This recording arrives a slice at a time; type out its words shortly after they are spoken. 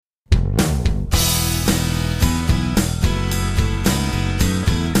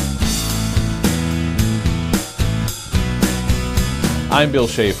I'm Bill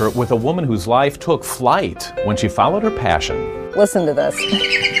Schaefer with a woman whose life took flight when she followed her passion. Listen to this.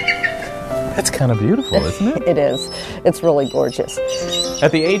 That's kind of beautiful, isn't it? It is. It's really gorgeous.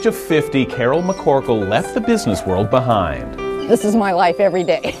 At the age of 50, Carol McCorkle left the business world behind. This is my life every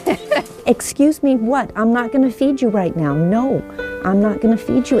day. Excuse me, what? I'm not going to feed you right now. No, I'm not going to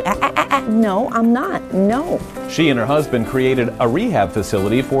feed you. No, I'm not. No. She and her husband created a rehab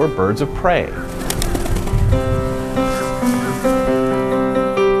facility for birds of prey.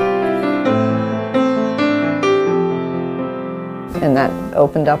 And that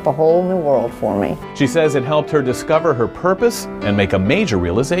opened up a whole new world for me. She says it helped her discover her purpose and make a major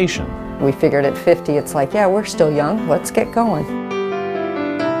realization. We figured at 50, it's like, yeah, we're still young. Let's get going.